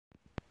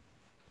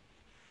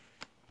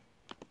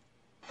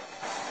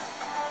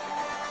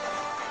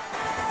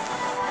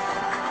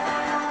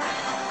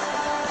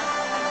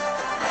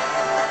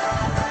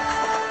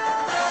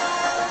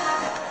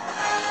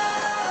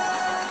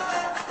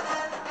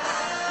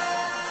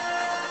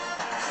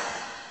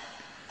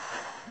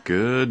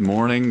Good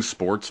morning,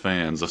 sports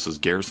fans. This is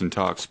Garrison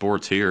Talk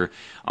Sports here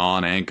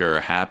on Anchor.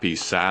 Happy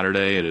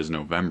Saturday. It is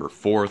November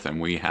 4th,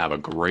 and we have a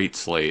great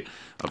slate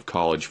of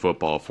college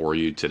football for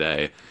you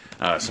today.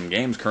 Some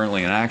games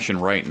currently in action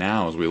right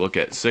now as we look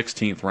at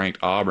 16th ranked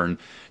Auburn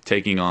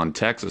taking on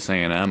Texas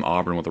A&M.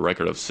 Auburn with a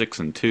record of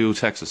 6-2.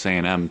 Texas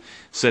A&M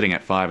sitting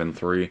at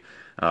 5-3.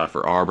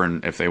 For Auburn,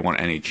 if they want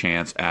any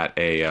chance at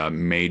a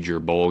major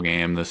bowl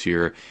game this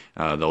year,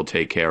 they'll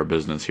take care of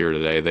business here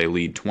today. They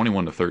lead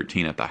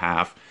 21-13 at the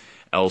half.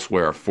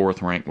 Elsewhere,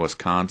 fourth-ranked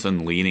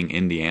Wisconsin leading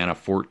Indiana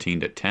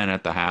 14-10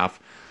 at the half.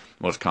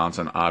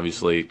 Wisconsin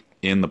obviously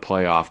in the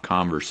playoff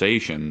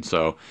conversation,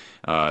 so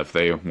if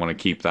they want to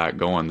keep that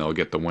going, they'll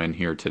get the win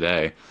here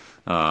today.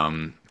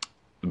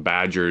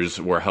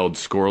 Badgers were held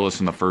scoreless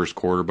in the first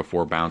quarter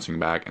before bouncing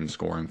back and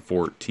scoring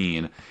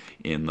 14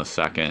 in the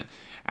second.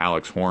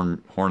 Alex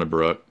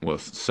Hornibrook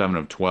with 7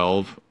 of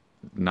 12,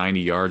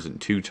 90 yards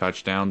and 2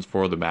 touchdowns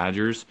for the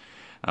Badgers.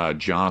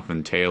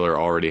 Jonathan Taylor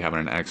already having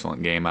an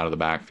excellent game out of the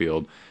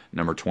backfield,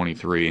 number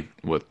 23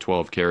 with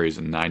 12 carries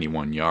and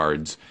 91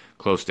 yards,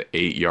 close to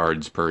 8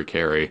 yards per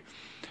carry.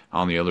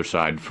 On the other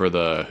side, for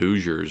the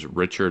Hoosiers,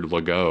 Richard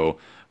Legault,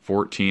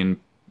 14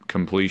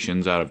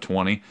 completions out of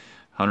 20,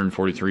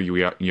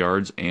 143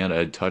 yards and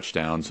a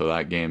touchdown, so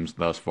that game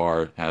thus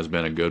far has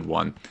been a good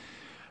one.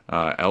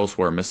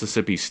 Elsewhere,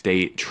 Mississippi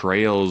State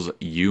trails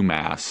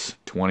UMass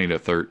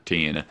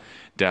 20-13.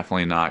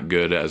 Definitely not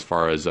good as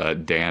far as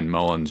Dan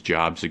Mullen's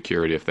job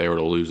security if they were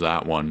to lose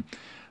that one.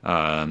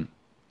 And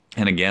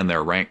again,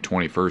 they're ranked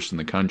 21st in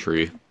the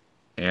country,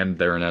 and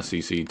they're an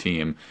SEC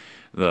team.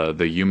 The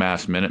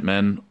UMass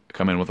Minutemen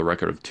come in with a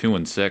record of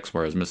 2-6,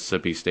 whereas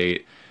Mississippi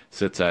State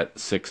sits at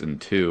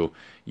 6-2.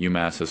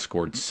 UMass has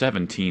scored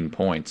 17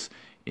 points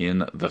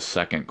in the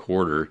second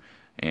quarter,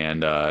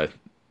 and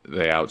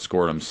they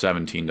outscored them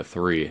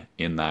 17-3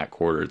 in that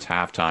quarter. It's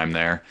halftime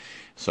there,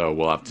 so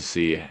we'll have to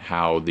see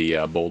how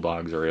the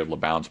Bulldogs are able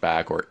to bounce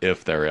back, or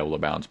if they're able to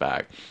bounce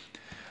back.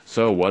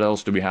 So what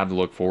else do we have to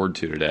look forward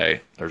to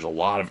today? There's a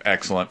lot of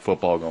excellent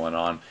football going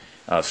on,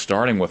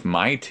 starting with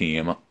my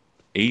team,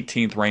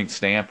 18th ranked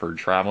Stanford,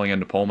 traveling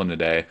into Pullman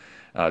today,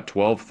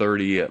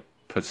 12:30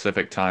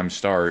 Pacific time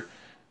start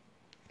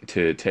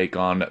to take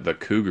on the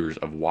Cougars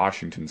of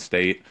Washington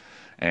State.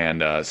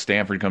 And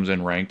Stanford comes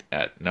in ranked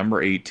at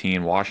number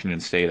 18, Washington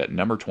State at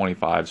number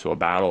 25, so a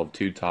battle of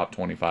two top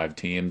 25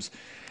 teams.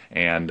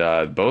 And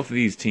both of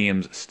these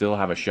teams still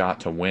have a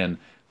shot to win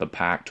the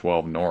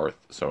Pac-12 North.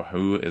 So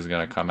who is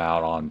going to come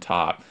out on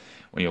top?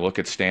 When you look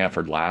at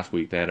Stanford last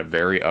week, they had a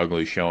very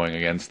ugly showing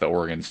against the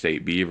Oregon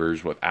State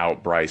Beavers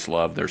without Bryce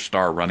Love, their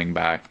star running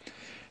back.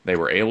 They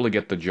were able to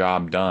get the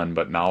job done,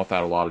 but not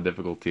without a lot of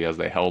difficulty as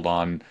they held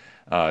on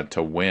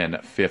to win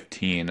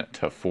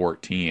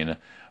 15-14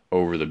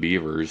 over the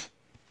Beavers,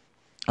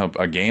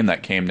 a game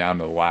that came down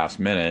to the last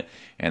minute,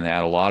 and they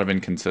had a lot of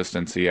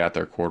inconsistency at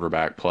their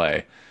quarterback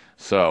play.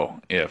 So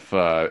if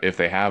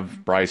they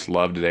have Bryce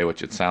Love today,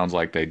 which it sounds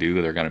like they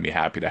do, they're going to be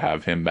happy to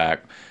have him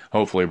back,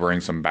 hopefully bring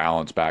some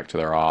balance back to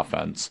their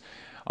offense.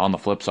 On the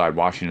flip side,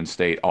 Washington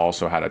State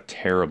also had a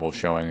terrible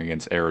showing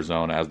against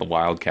Arizona as the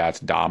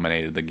Wildcats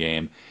dominated the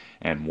game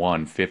and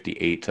won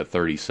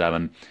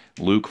 58-37.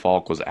 Luke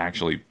Falk was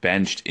actually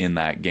benched in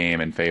that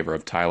game in favor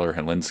of Tyler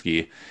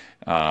Hilinski.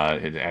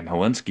 And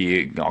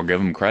Hilinski, I'll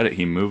give him credit,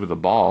 he moved the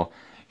ball.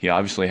 He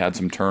obviously had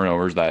some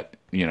turnovers that,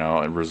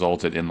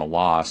 resulted in the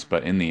loss,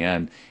 but in the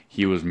end,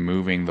 he was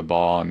moving the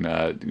ball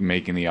and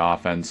making the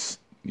offense,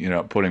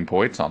 putting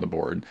points on the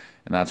board.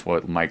 And that's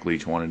what Mike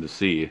Leach wanted to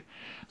see.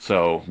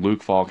 So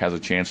Luke Falk has a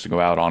chance to go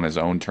out on his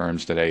own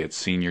terms today. It's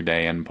senior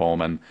day in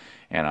Pullman,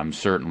 and I'm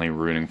certainly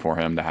rooting for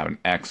him to have an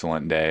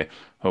excellent day.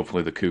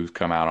 Hopefully the Cougs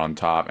come out on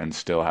top and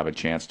still have a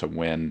chance to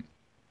win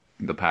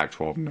the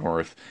Pac-12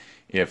 North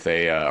if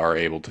they are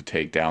able to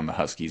take down the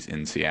Huskies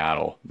in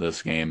Seattle.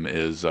 This game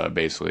is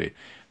basically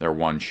their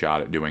one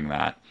shot at doing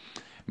that.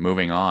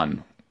 Moving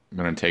on, I'm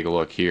going to take a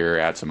look here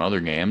at some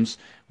other games.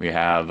 We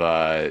have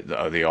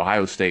the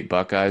Ohio State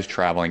Buckeyes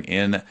traveling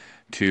in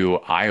to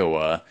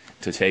Iowa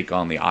to take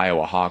on the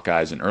Iowa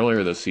Hawkeyes. And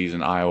earlier this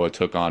season, Iowa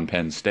took on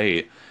Penn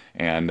State,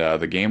 and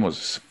the game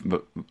was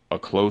a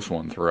close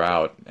one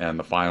throughout, and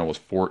the final was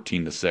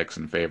 14-6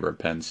 in favor of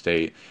Penn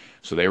State.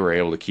 So they were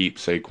able to keep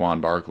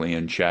Saquon Barkley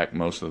in check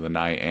most of the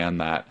night,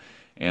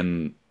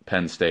 and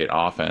Penn State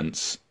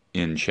offense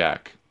in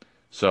check.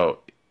 So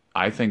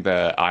I think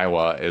that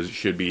Ohio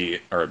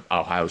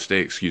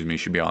State,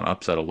 should be on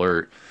upset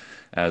alert,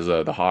 as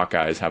the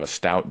Hawkeyes have a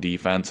stout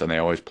defense and they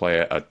always play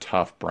a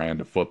tough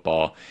brand of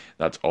football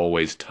that's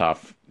always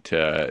tough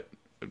to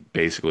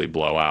basically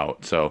blow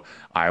out. So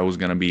Iowa's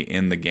going to be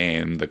in the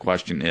game. The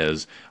question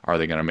is, are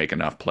they going to make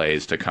enough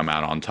plays to come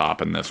out on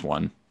top in this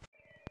one?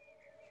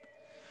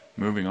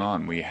 Moving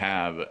on, we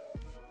have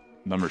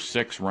number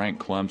 6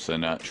 ranked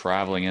Clemson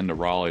traveling into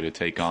Raleigh to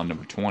take on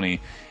number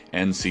 20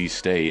 NC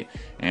State.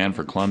 And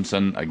for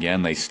Clemson,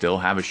 again, they still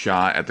have a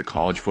shot at the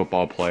college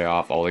football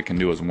playoff. All they can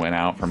do is win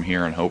out from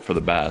here and hope for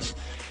the best.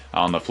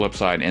 On the flip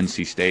side,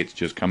 NC State's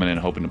just coming in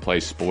hoping to play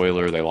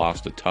spoiler. They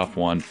lost a tough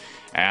one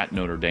at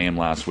Notre Dame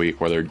last week,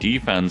 where their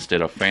defense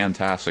did a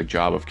fantastic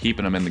job of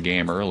keeping them in the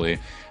game early.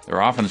 Their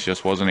offense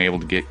just wasn't able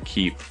to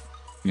keep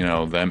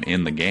them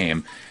in the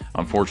game.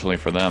 Unfortunately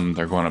for them,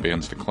 they're going up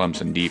against a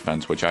Clemson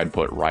defense, which I'd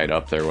put right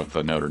up there with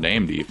the Notre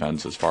Dame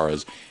defense as far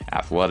as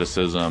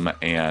athleticism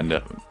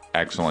and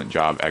excellent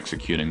job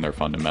executing their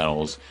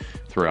fundamentals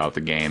throughout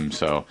the game.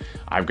 So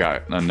I've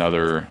got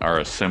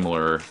a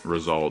similar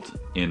result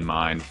in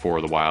mind for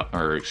the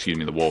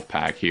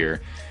Wolfpack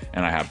here,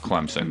 and I have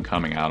Clemson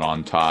coming out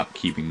on top,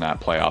 keeping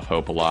that playoff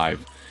hope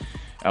alive.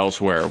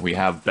 Elsewhere, we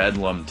have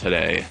Bedlam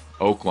today.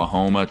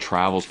 Oklahoma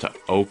travels to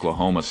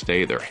Oklahoma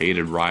State, their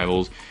hated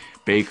rivals.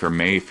 Baker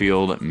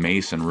Mayfield,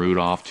 Mason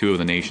Rudolph, two of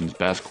the nation's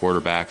best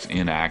quarterbacks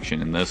in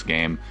action in this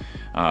game.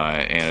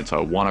 And it's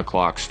a 1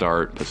 o'clock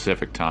start,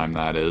 Pacific time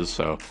that is,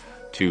 so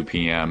 2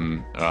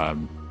 p.m.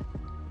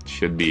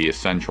 Should be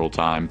Central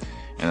time,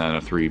 and then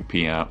a 3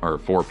 p.m. or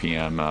 4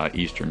 p.m.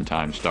 Eastern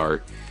time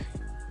start.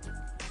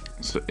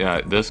 So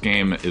this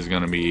game is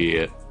going to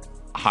be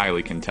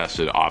highly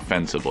contested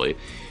offensively.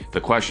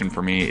 The question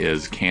for me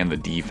is, can the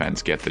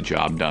defense get the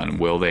job done?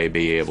 Will they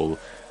be able?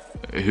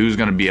 Who's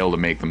going to be able to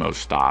make the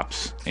most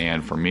stops?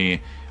 And for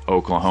me,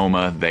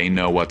 Oklahoma, they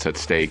know what's at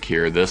stake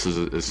here. This is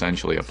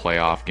essentially a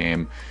playoff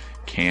game.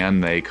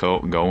 Can they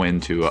go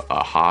into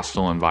a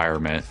hostile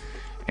environment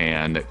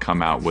and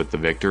come out with the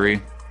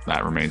victory?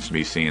 That remains to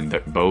be seen.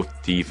 That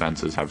both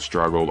defenses have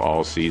struggled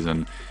all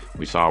season.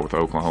 We saw with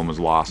Oklahoma's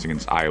loss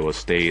against Iowa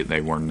State,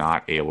 they were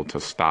not able to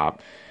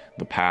stop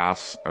the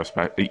pass,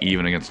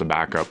 even against a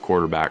backup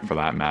quarterback for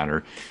that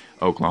matter.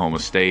 Oklahoma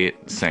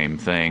State, same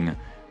thing.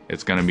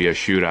 It's going to be a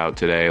shootout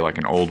today, like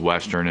an old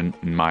Western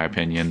in my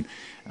opinion.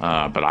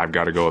 But I've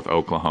got to go with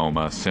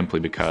Oklahoma simply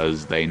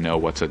because they know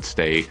what's at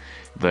stake.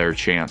 Their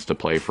chance to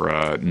play for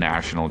a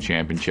national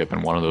championship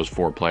in one of those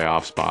 4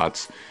 playoff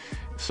spots.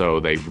 So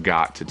they've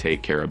got to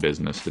take care of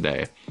business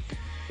today.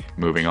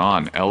 Moving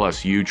on,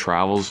 LSU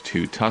travels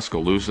to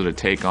Tuscaloosa to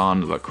take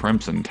on the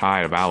Crimson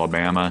Tide of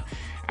Alabama.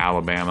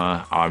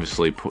 Alabama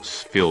obviously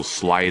feels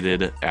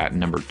slighted at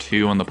number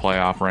 2 in the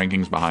playoff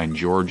rankings behind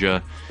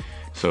Georgia.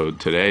 So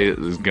today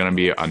is going to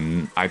be,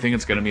 I think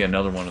it's going to be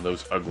another one of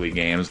those ugly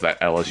games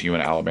that LSU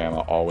and Alabama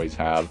always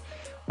have.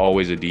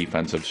 Always a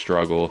defensive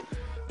struggle,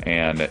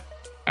 and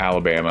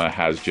Alabama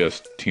has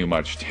just too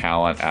much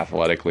talent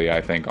athletically,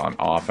 I think, on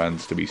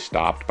offense to be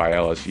stopped by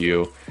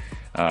LSU.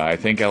 I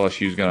think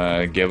LSU's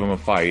going to give them a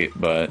fight,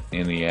 but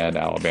in the end,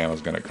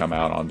 Alabama's going to come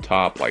out on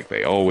top like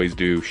they always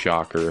do,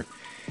 shocker,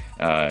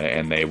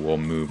 and they will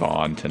move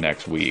on to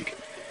next week.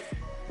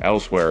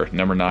 Elsewhere,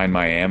 number 9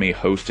 Miami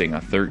hosting a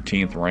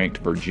 13th ranked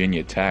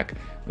Virginia Tech.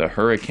 The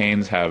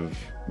Hurricanes have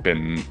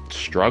been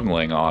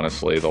struggling,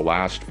 honestly, the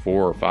last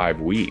 4 or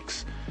 5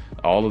 weeks.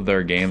 All of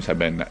their games have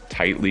been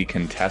tightly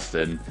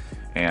contested,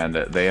 and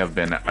they have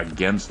been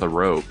against the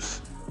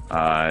ropes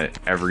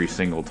every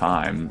single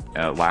time.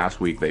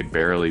 Last week, they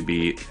barely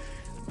beat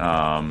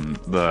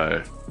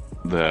the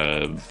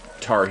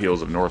Tar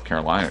Heels of North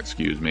Carolina,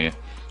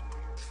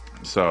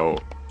 So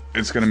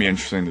it's going to be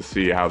interesting to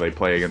see how they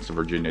play against the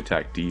Virginia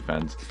Tech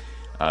defense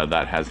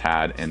that has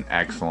had an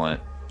excellent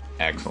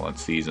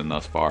season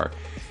thus far.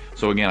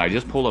 So again, I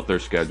just pulled up their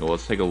schedule.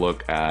 Let's take a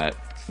look at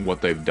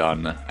what they've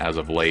done as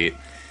of late.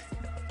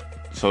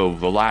 So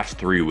the last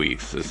 3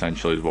 weeks,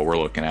 essentially, is what we're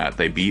looking at.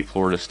 They beat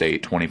Florida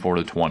State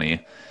 24-20,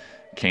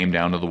 came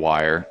down to the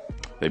wire.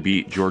 They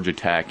beat Georgia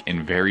Tech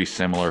in very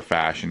similar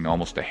fashion,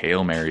 almost a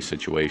Hail Mary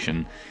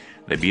situation.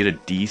 They beat a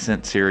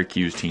decent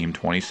Syracuse team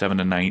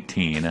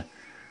 27-19.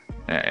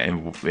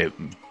 And it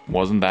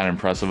wasn't that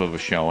impressive of a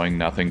showing,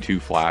 nothing too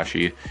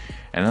flashy.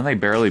 And then they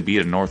barely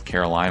beat a North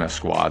Carolina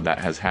squad that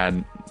has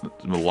had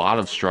a lot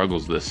of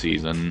struggles this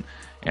season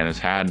and has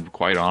had,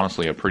 quite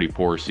honestly, a pretty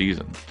poor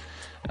season.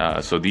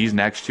 So these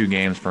next 2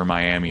 games for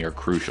Miami are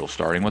crucial.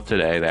 Starting with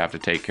today, they have to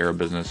take care of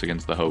business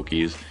against the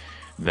Hokies.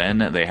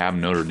 Then they have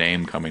Notre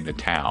Dame coming to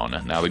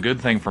town. Now, the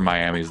good thing for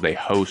Miami is they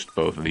host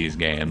both of these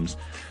games,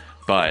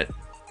 but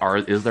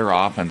is their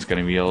offense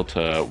going to be able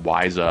to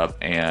wise up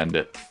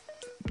and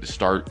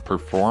start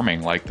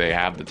performing like they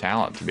have the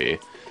talent to be?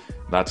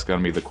 That's going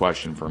to be the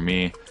question for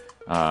me.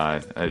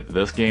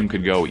 This game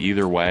could go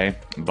either way,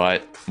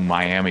 but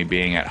Miami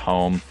being at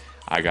home,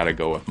 I got to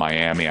go with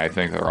Miami. I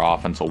think their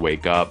offense will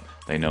wake up.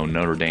 They know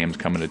Notre Dame's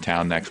coming to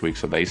town next week,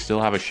 so they still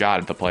have a shot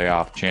at the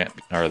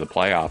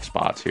playoff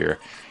spots here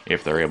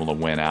if they're able to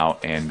win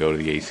out and go to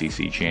the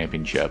ACC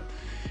championship.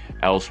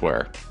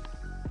 Elsewhere,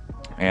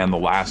 and the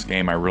last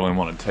game I really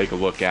want to take a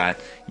look at,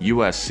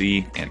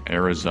 USC and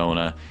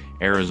Arizona.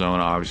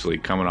 Arizona obviously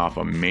coming off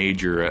a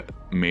major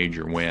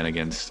win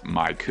against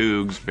my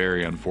Cougs.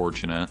 Very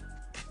unfortunate.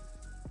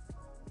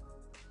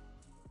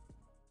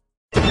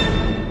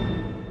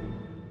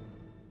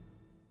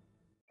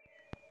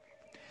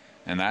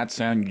 And that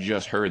sound you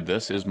just heard,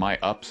 this is my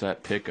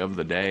upset pick of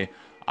the day.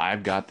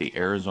 I've got the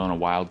Arizona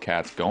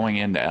Wildcats going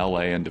into LA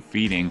and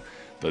defeating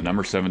the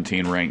number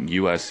 17 ranked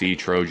USC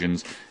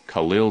Trojans.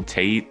 Khalil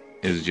Tate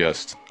is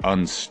just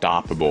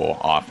unstoppable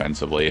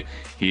offensively.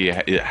 He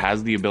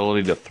has the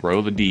ability to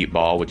throw the deep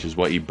ball, which is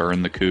what he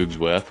burned the Cougs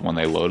with when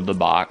they loaded the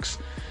box.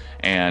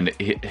 And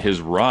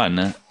his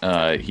run,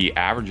 he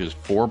averages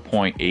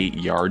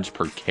 4.8 yards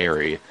per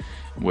carry,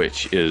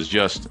 which is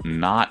just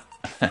not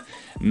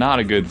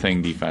a good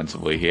thing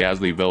defensively. He has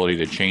the ability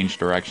to change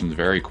directions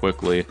very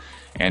quickly,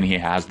 and he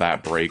has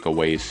that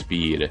breakaway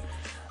speed.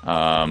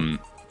 Trying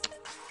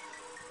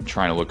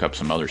to look up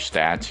some other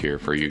stats here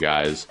for you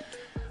guys.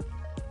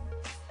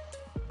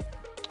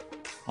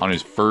 On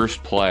his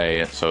first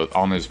play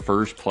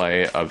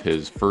of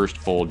his first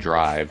full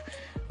drive,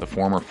 the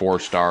former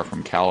 4-star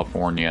from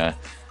California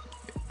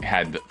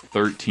had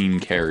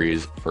 13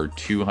 carries for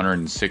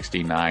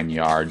 269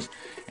 yards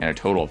and a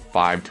total of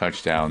 5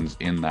 touchdowns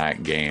in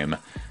that game.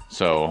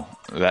 So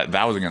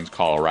that was against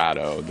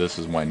Colorado. This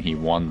is when he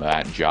won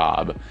that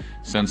job.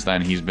 Since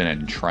then, he's been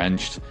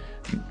entrenched.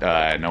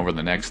 And over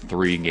the next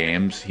 3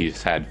 games,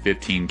 he's had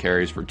 15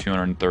 carries for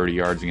 230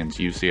 yards against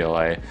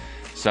UCLA,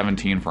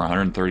 17 for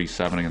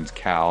 137 against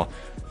Cal,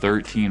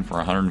 13 for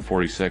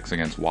 146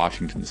 against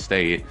Washington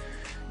State.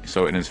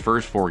 So in his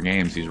first 4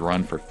 games, he's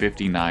run for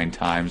 59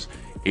 times,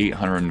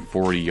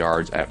 840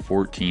 yards at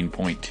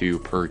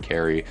 14.2 per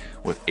carry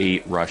with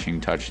 8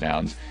 rushing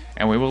touchdowns.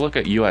 And we will look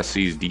at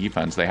USC's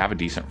defense. They have a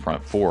decent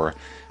front 4,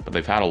 but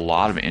they've had a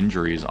lot of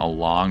injuries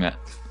along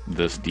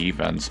this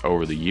defense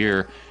over the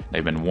year.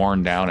 They've been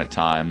worn down at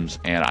times,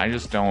 and I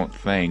just don't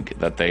think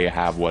that they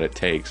have what it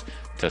takes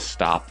to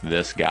stop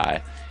this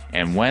guy.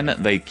 And when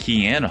they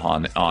key in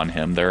on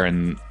him, they're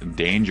in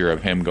danger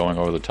of him going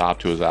over the top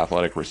to his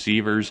athletic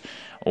receivers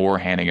or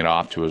handing it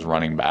off to his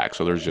running back.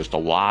 So there's just a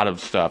lot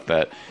of stuff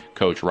that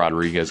Coach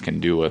Rodriguez can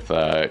do with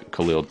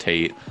Khalil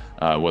Tate,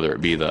 whether it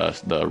be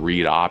the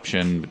read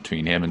option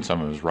between him and some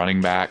of his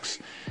running backs.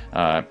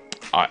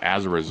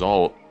 As a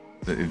result,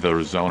 the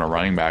Arizona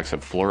running backs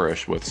have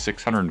flourished with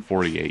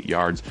 648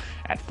 yards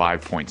at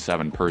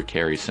 5.7 per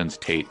carry since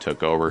Tate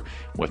took over,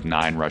 with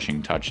 9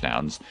 rushing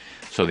touchdowns.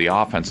 So the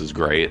offense is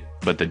great,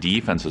 but the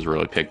defense has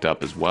really picked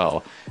up as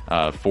well,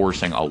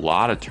 forcing a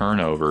lot of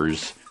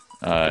turnovers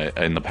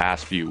in the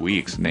past few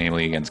weeks,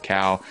 namely against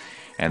Cal,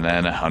 and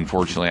then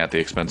unfortunately at the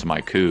expense of my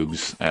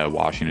Cougs,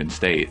 Washington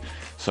State.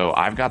 So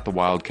I've got the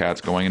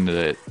Wildcats going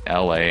into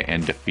LA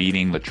and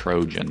defeating the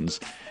Trojans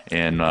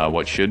in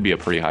what should be a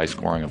pretty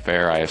high-scoring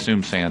affair. I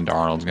assume Sam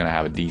Darnold's going to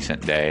have a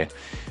decent day.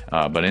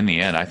 But in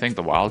the end, I think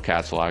the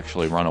Wildcats will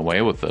actually run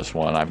away with this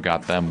one. I've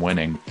got them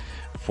winning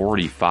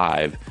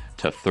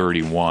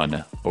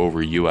 45-31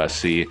 over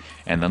USC,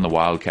 and then the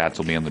Wildcats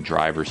will be in the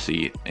driver's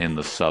seat in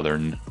the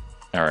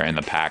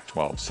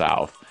Pac-12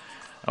 South,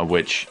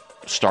 which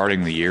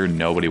starting the year,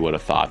 nobody would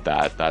have thought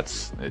that.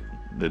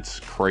 It's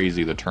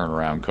crazy the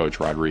turnaround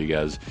Coach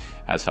Rodriguez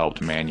has helped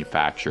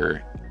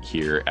manufacture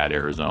here at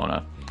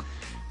Arizona.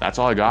 That's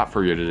all I got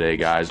for you today,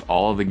 guys.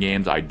 All of the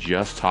games I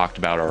just talked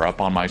about are up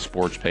on my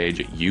sports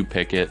page at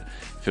UPickett,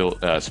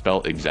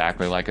 spelled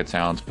exactly like it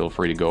sounds. Feel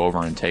free to go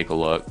over and take a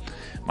look.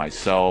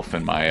 Myself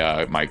and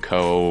my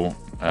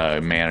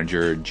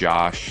co-manager,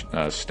 Josh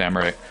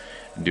Stemerick,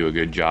 do a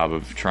good job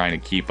of trying to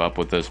keep up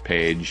with this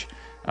page.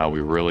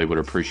 We really would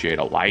appreciate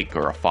a like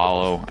or a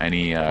follow,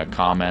 any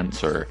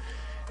comments or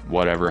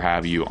whatever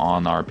have you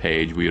on our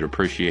page. We would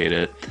appreciate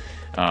it.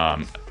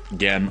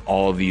 Again,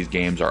 all of these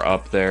games are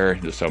up there,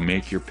 so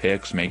make your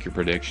picks, make your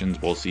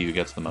predictions. We'll see who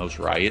gets the most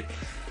right.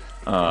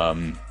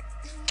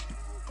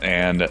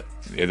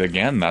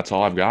 Again, that's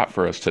all I've got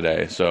for us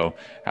today. So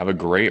have a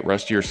great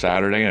rest of your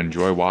Saturday.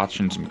 Enjoy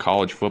watching some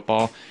college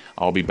football.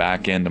 I'll be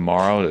back in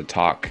tomorrow to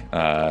talk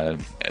pro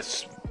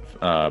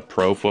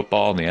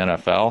football, the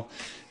NFL.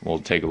 We'll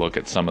take a look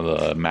at some of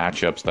the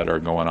matchups that are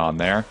going on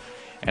there.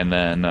 And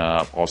then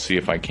I'll see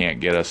if I can't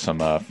get us some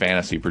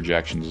fantasy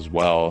projections as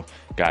well.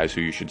 Guys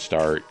who you should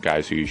start,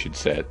 guys who you should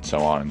sit, so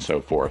on and so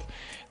forth.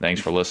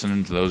 Thanks for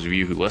listening to those of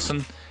you who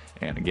listen.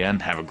 And again,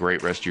 have a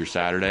great rest of your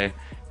Saturday.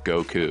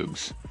 Go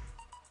Cougs.